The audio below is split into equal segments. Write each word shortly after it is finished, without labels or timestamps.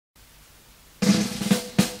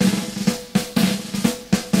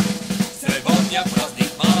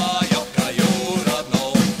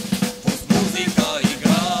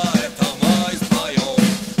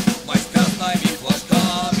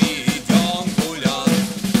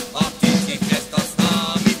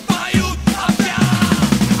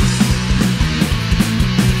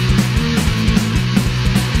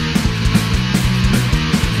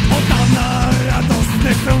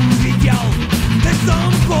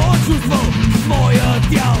чувствал своя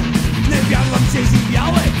дял. Не вярвам, че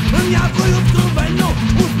живял е някой откровенно.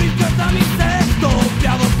 Усмивката ми се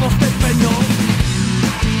топява постепенно.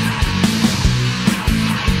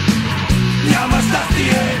 Няма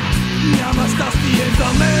щастие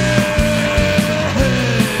за мен.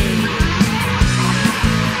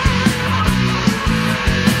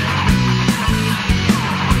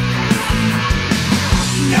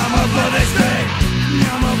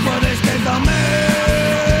 Няма бъдеще за мен.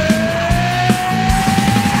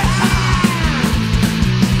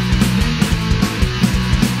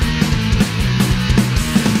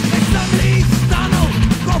 Не съм ли станал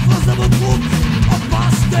кофа за буклук от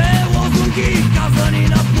вашите лозунги, казани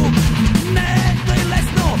на пук? Не е тъй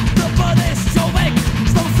лесно да бъдеш човек,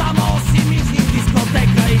 щом само си мисли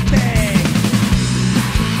дискотека и те.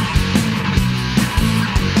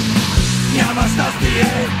 Няма щастие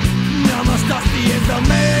за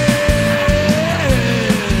мен.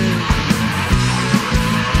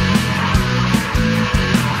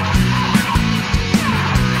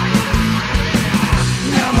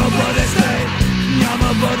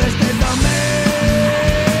 Няма бъдеще за мен.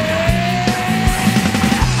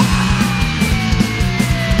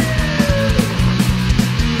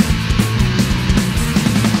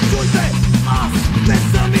 Чуйте, аз не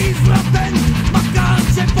съм извратен, макар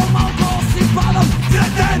че по-малко си падам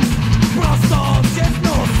кретен. Просто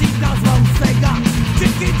честно си казвам сега, че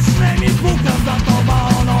кич не ми пука за това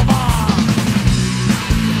онова.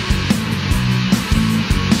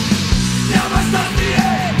 Няма щастие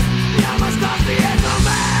за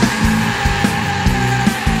мен.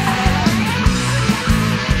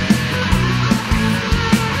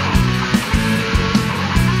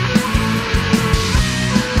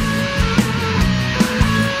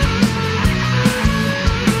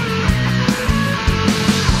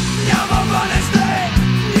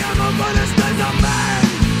 Няма бъдеще за мен.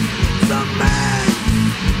 За мен.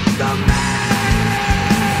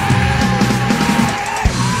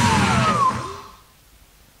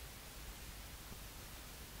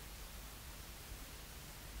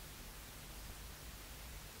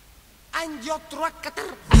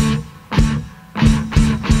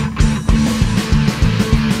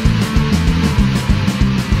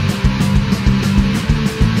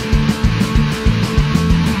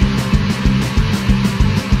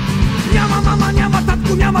 Няма мама, няма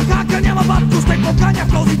татко, няма кака, няма батко. Ще поканя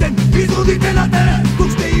в този ден изродите на терен.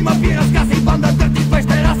 Тук ще има бира с каса и банда, търти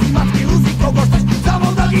пещераси, мацки, руси, кого щеш,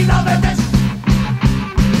 само да ги наведеш.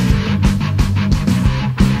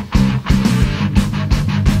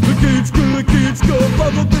 Рекичка,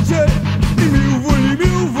 бавно тече и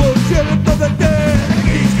милва черепта дете.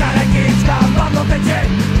 Рекичка, бавно тече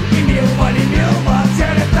и милва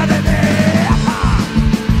черепта дете.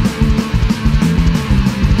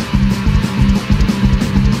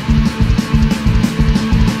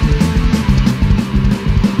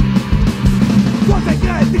 Който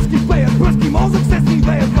играе, всички пеят, бръски мозък се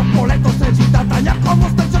свивеят в полето след житата. Някому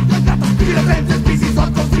стърчат краката, Детенце списи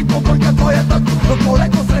сладко си побърка твоя тът. В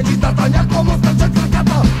полето сред житата, някому стърчат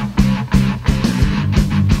краката.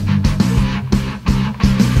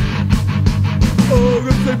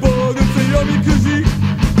 Огън се, я ми кажи,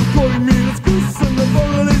 кой ми разкъса на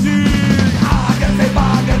двора лежи. Огън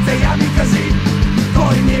се, я ми кажи,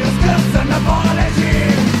 кой ми разкъса на двора лежи.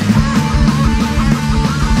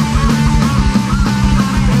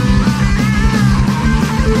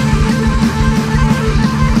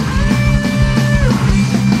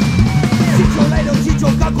 Чичо,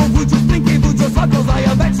 како вуйчо, спринки вуйчо, свако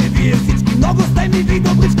зая вече вие всички много сте ми ви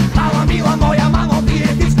добрички. Ала мила моя мамо, ти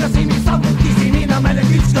е дичка си ми само, ти си ми на мене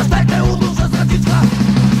кличка, ще те удуша с ръчичка.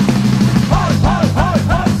 Хой! Хой!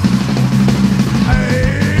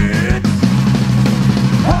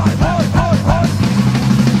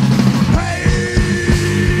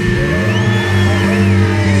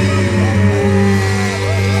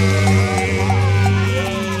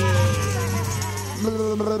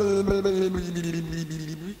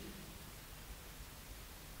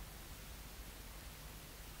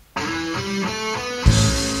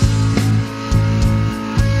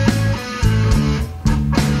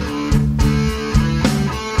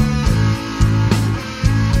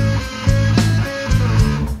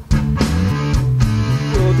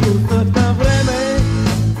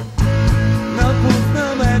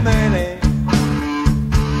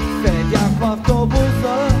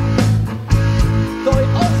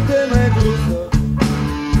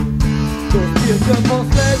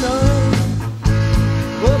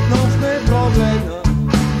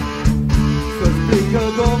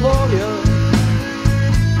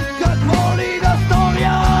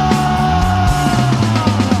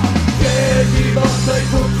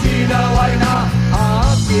 Кучи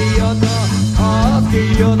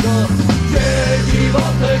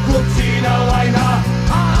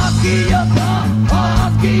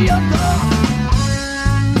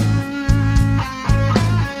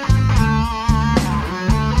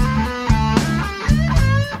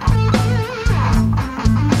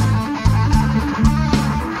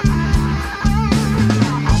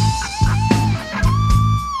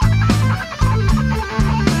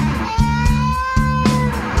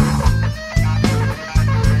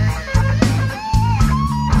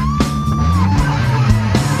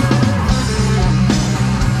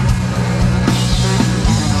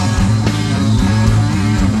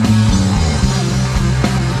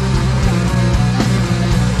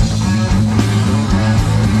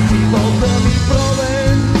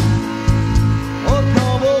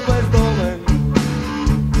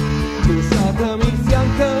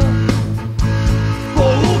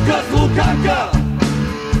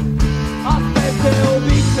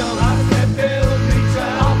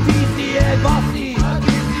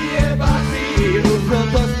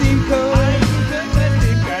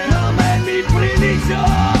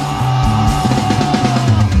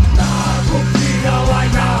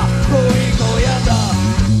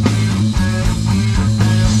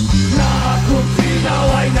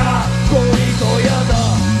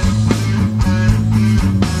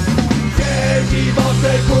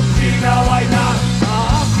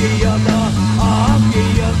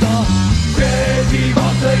Авгията, че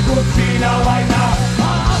живот е кучина война.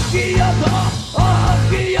 Авгията,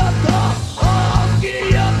 авгията,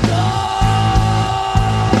 авгията.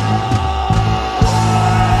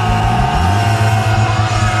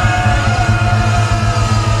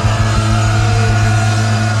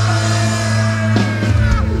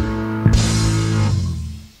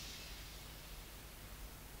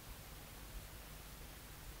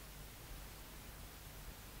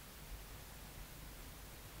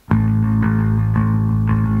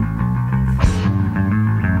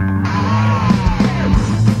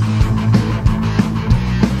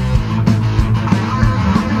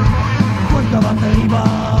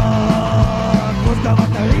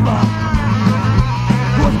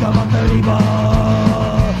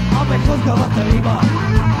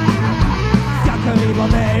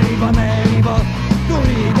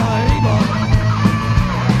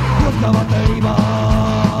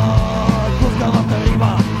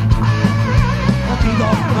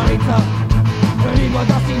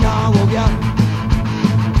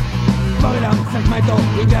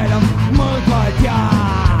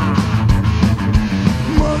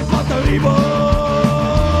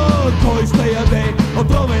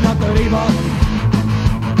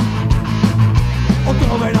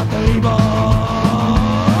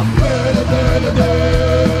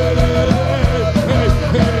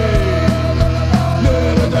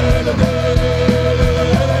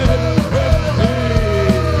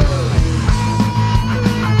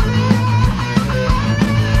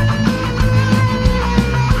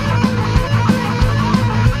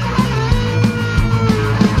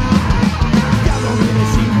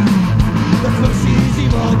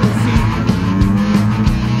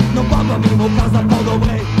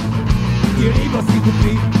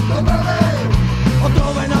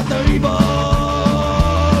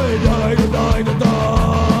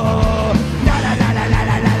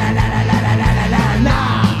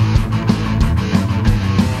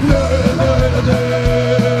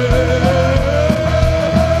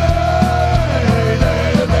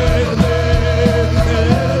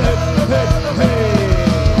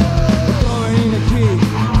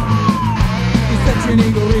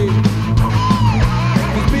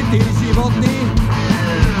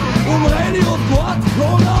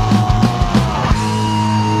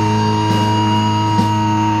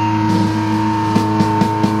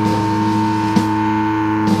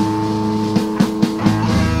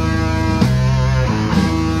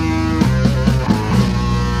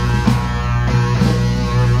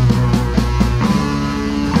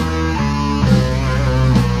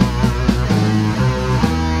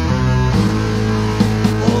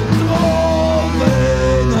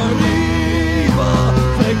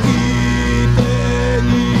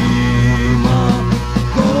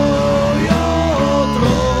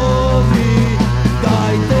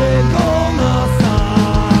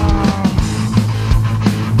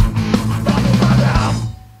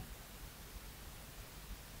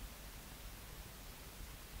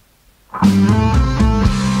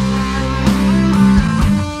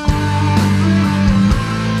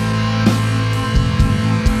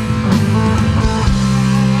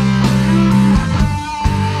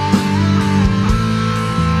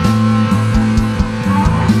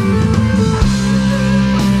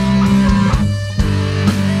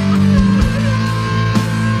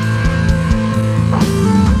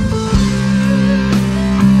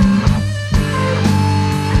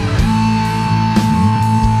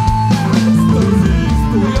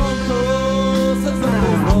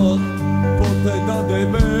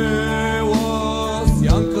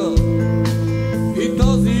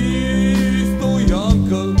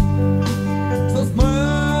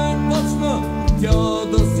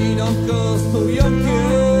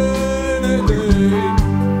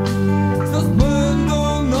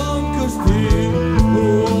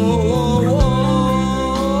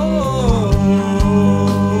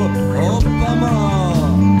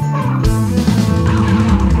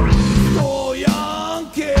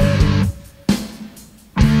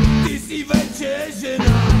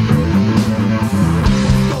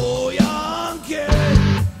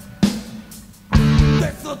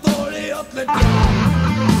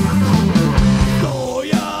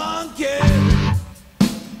 Stoyanke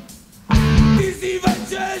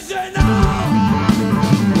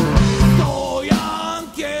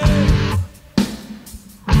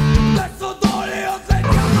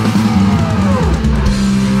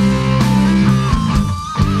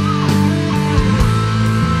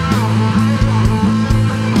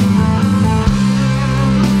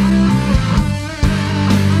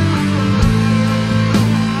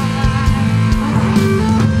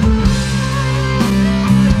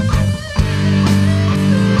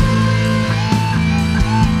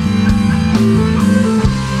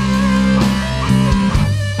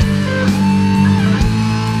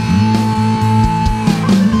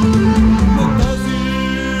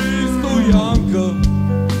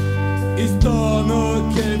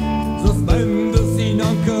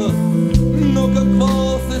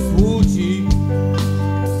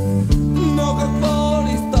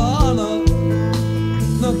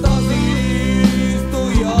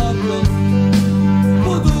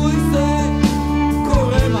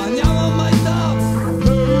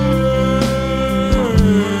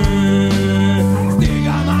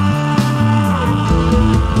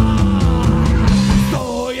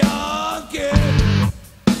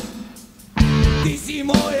си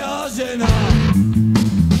моя жена.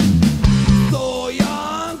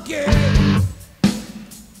 Стоянке,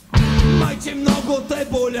 майче много те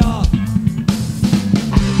боля.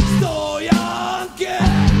 Стоянке,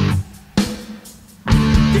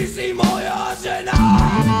 ти си моя жена.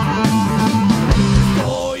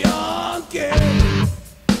 Стоянке,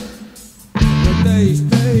 не те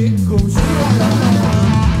ще комшия.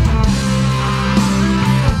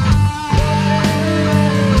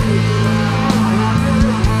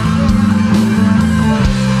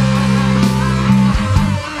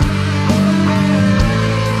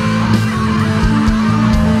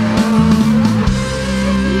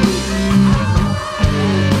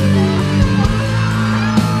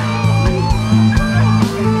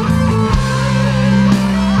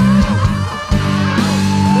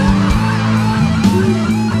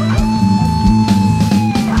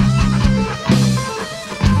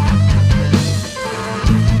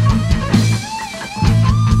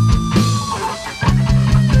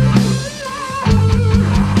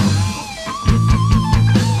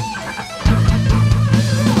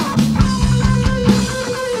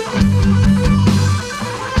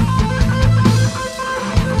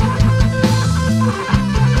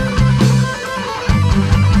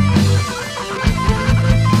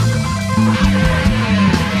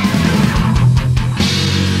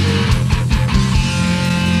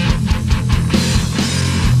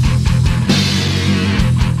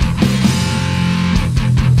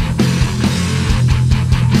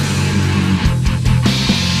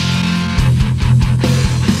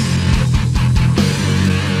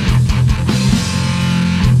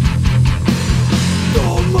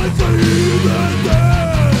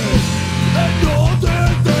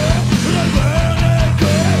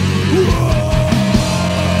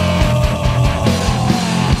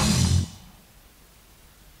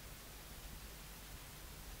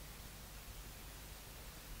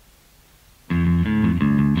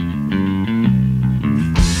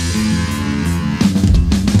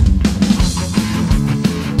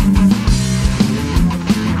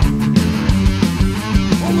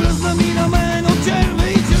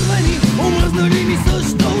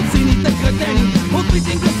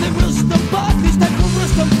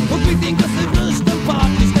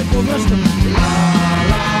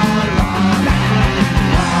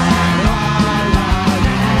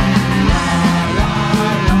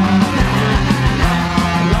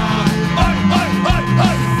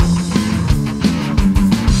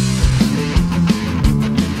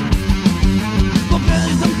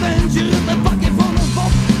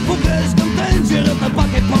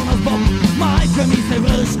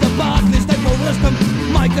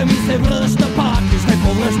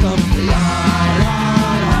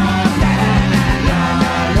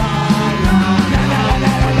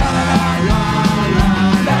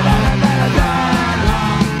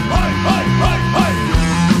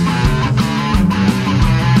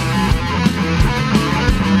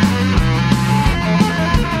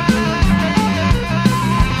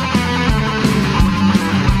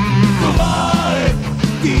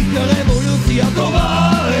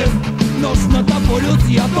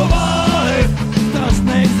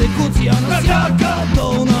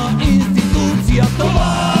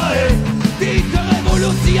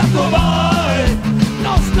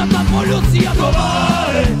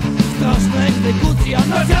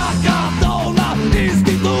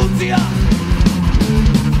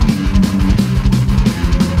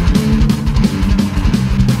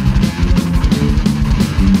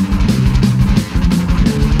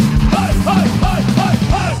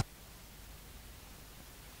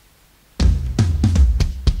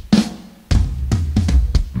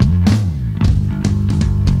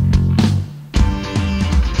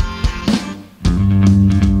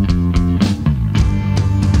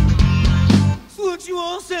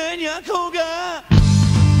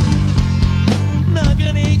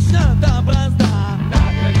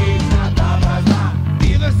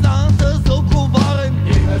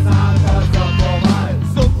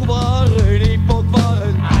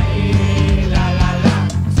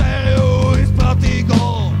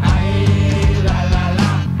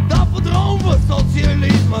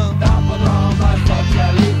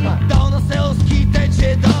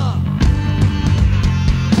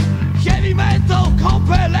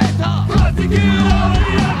 Compeleta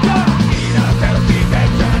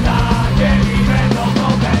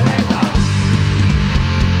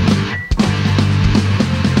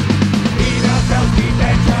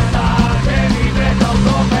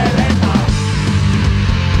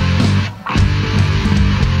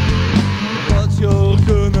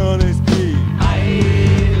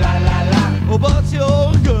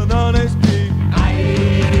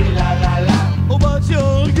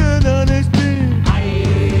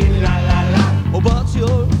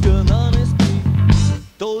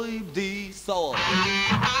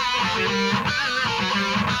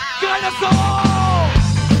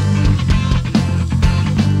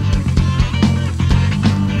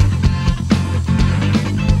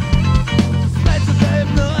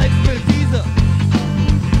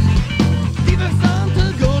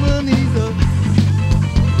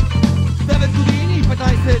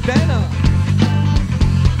щетена,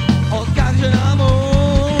 откак жена му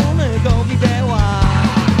не го видела.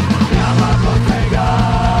 Няма го сега,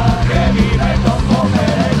 не мине до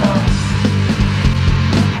победа.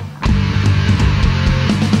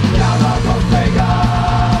 Няма го сега,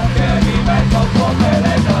 не мине до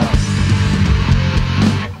победа.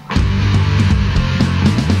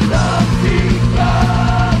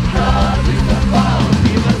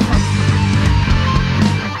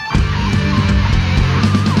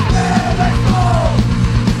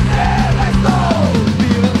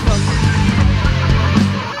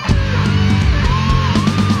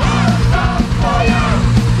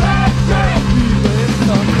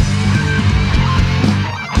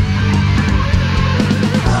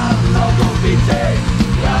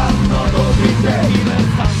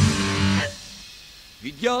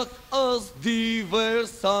 Видях аз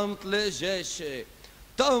диверсант лежеше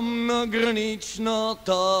там на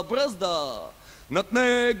граничната бразда. Над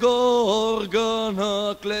него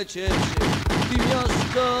органа клечеше,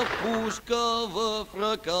 димяща пушка в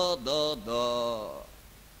ръка, да.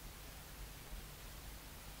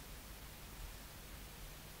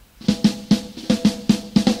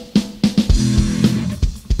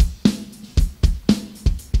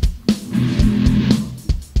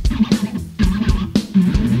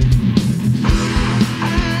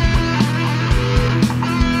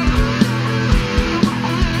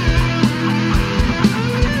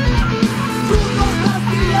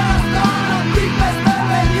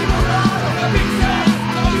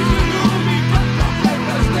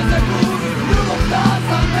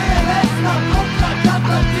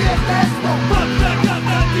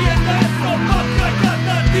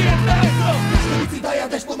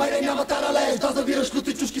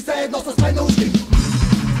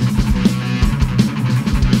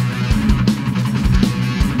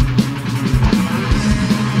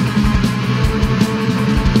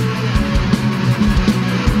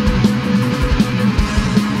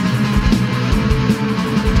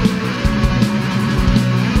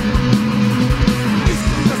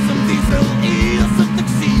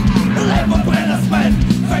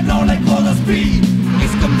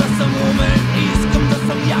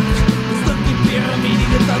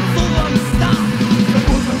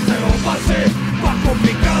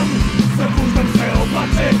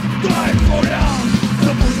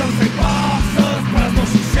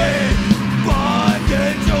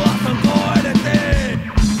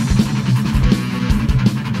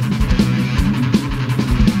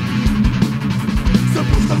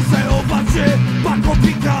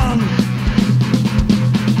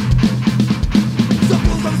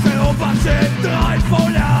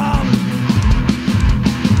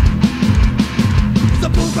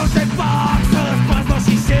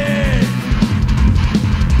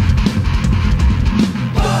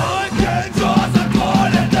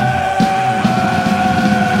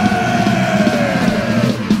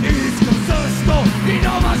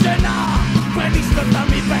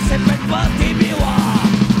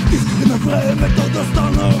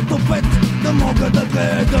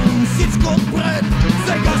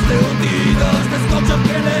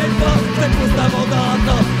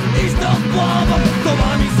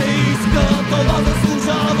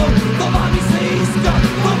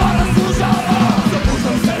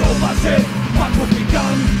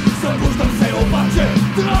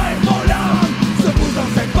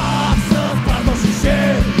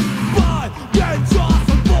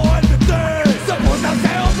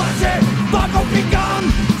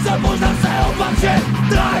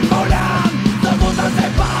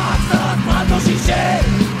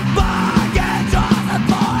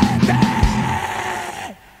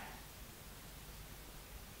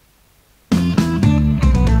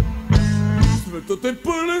 Светът е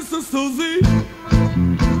пълен със сълзи,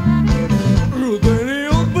 родени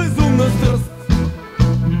от безумна страст,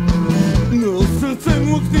 но сърце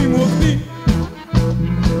млъкни, млъкни,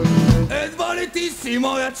 едва ли ти си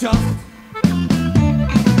моя част.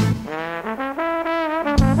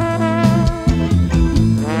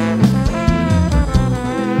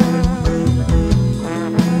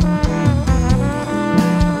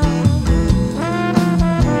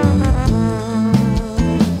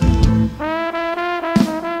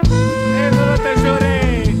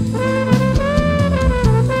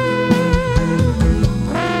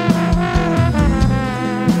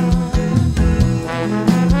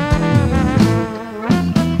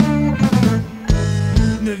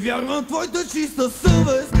 вярвам в твоята чиста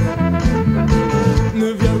съвест,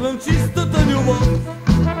 не вярвам в чистата любов.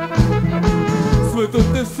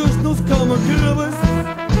 Светът е всъщност камък кръвест,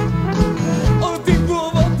 а ти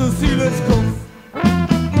главата си лесков.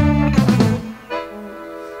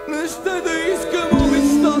 Не ще да искам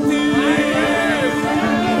обичта, ти.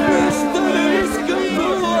 Неща не искам да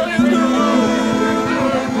лая,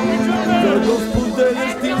 да го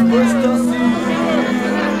споделяш ти с баща си.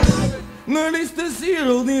 Нали сте си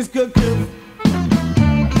роднинска кръв?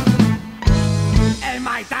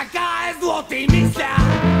 Май така е зло ти мисля.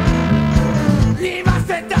 Нима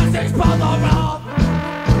се търсиш по-добро.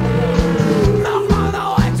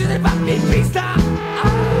 Нормално е, че не пак ми писна.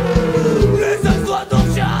 Не съм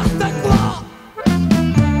златовча стъкло.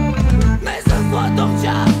 Не съм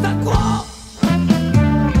златовча стъкло.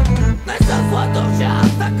 Не съм златовча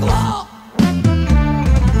стъкло.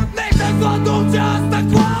 Не съм златовча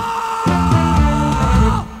стъкло.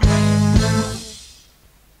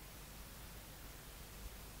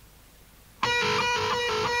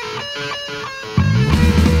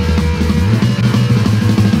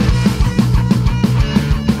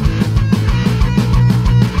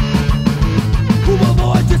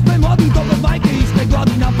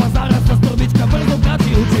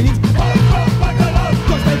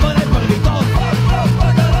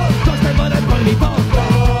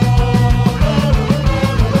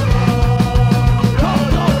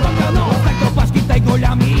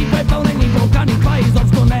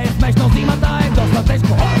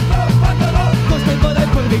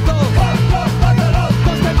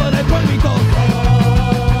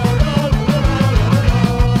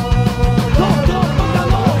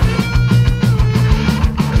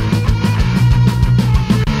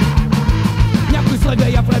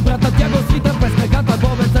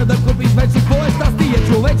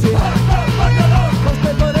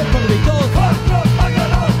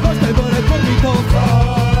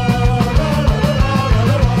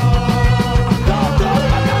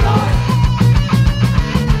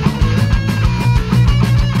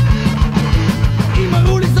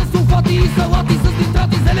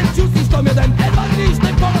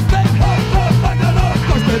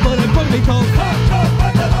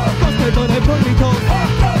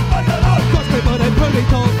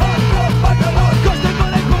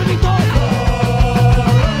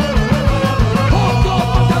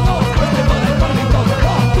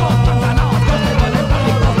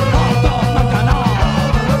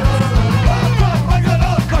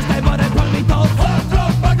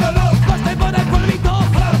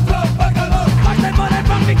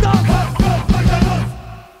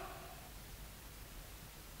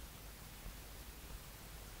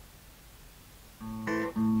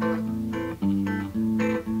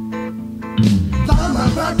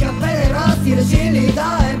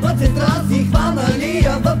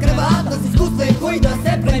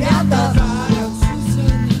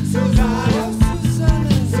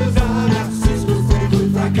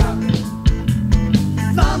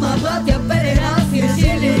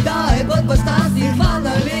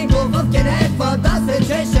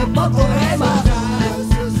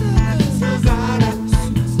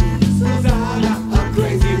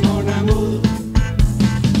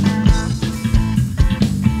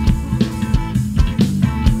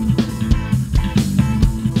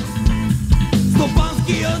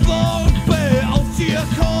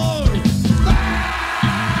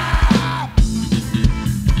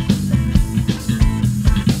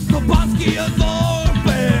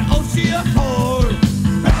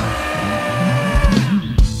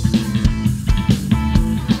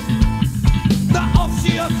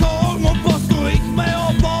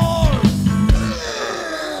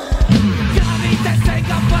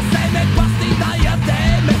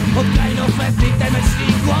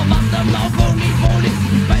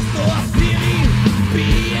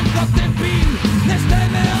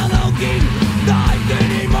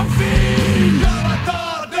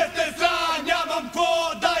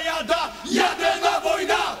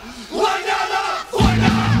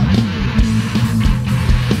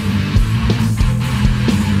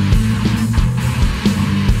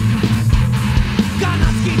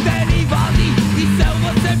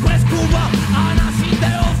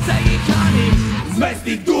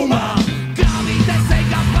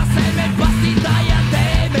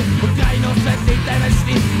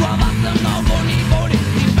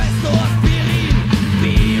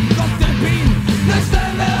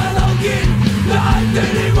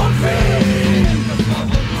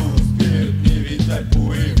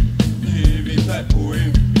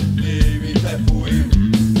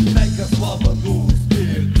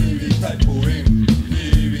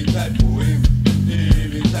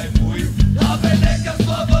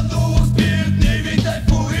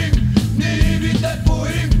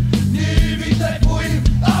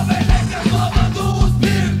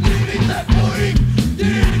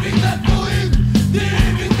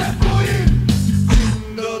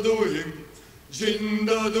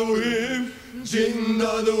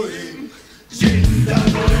 Джиндаруим,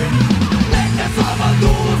 джиндаруим. Нека слава да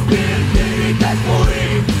успеем, дивите твои,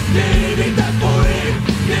 дивите твои,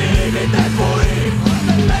 дивите твои.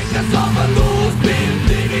 Нека слава да успеем,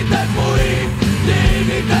 дивите твои,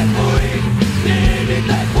 дивите твои,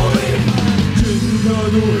 дивите твои.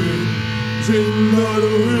 Джиндаруим,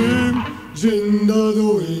 джиндаруим,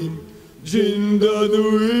 джиндаруим,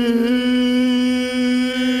 джиндаруим.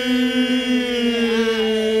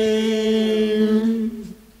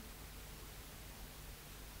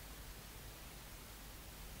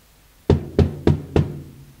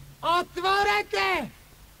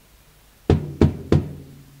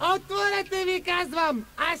 Отворете, ви казвам!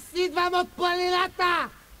 Аз идвам от планината!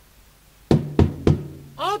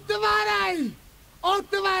 Отваряй!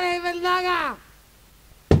 Отваряй веднага!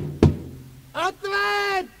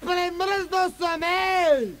 Отваряй! Премръзнал съм,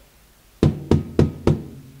 ей!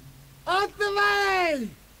 Отваряй!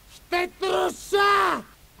 Ще труша!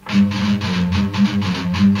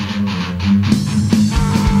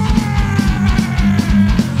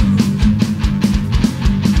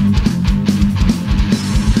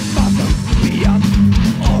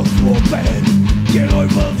 Герой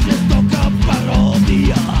в жестока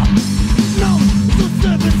пародия. Знам за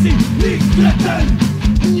себе си никретен,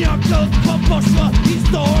 някаква пошла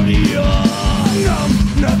история. Знам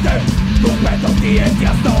на теб, добрето ти е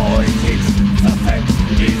тясно и хич съвсем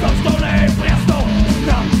изобщо не е прясно.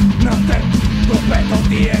 Знам на теб, добрето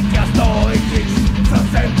ти е тясно и хич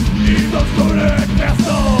съвсем изобщо не е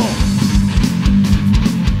прясно.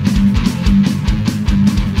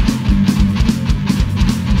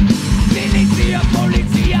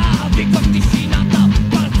 Полиция, викам тишината,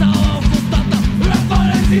 парцала в устата,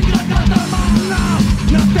 развален си краката.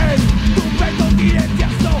 На теб, добрето ти е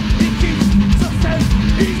тясно и хич съвсем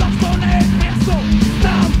изобщо не е прясно.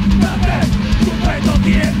 Знам на теб, добрето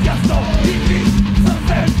ти е тясно и хич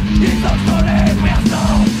съвсем изобщо не е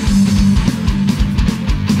прясно.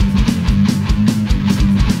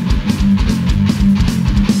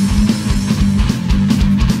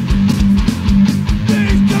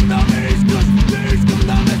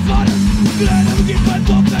 Гледам ги пред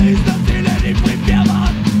блока и изнасилени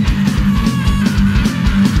припяват.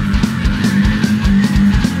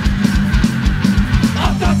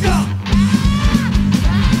 Атака!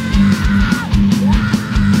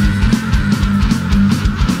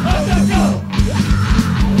 Атака!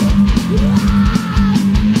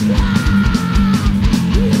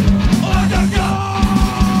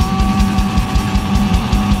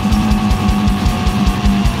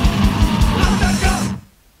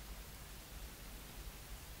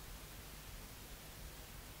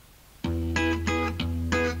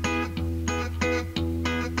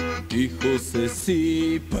 Тихо се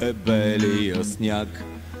сипе белия сняг,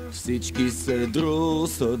 всички се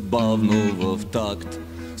друсат бавно в такт.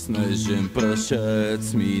 Снежен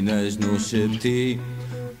прашец ми нежно шепти,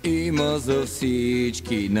 има за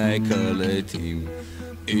всички, нека летим.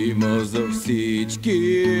 Има за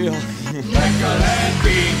всички, нека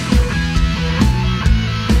летим.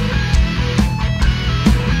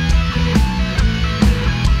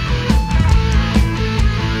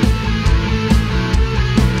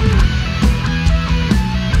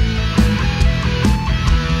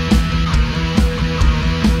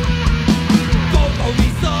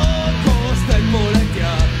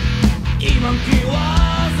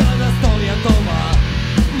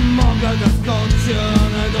 Да скоча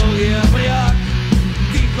на другия бряг.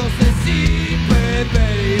 Тихо се сипе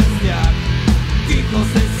белия сняг. Тихо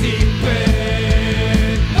се сипе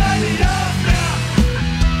белия сняг.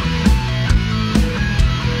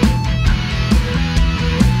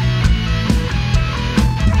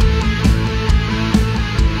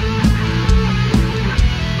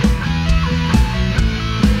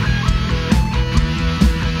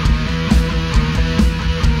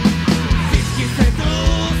 Всички се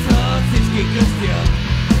трусат, всички кръстят.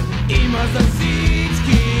 Има за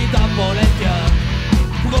всички да полетят.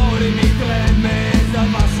 Воли ми време за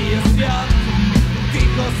вашия свят.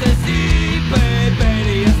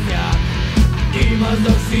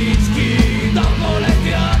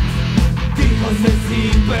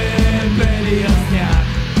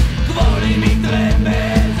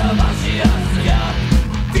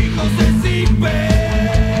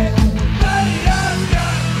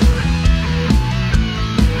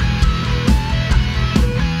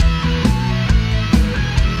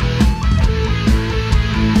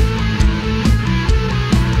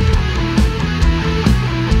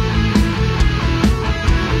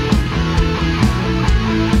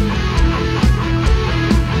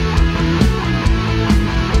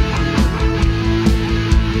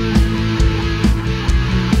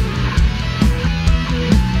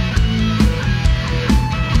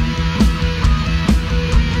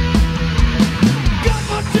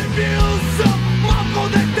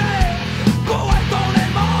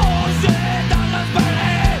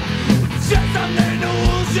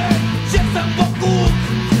 каже, че съм буклук.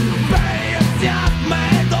 Белия сняг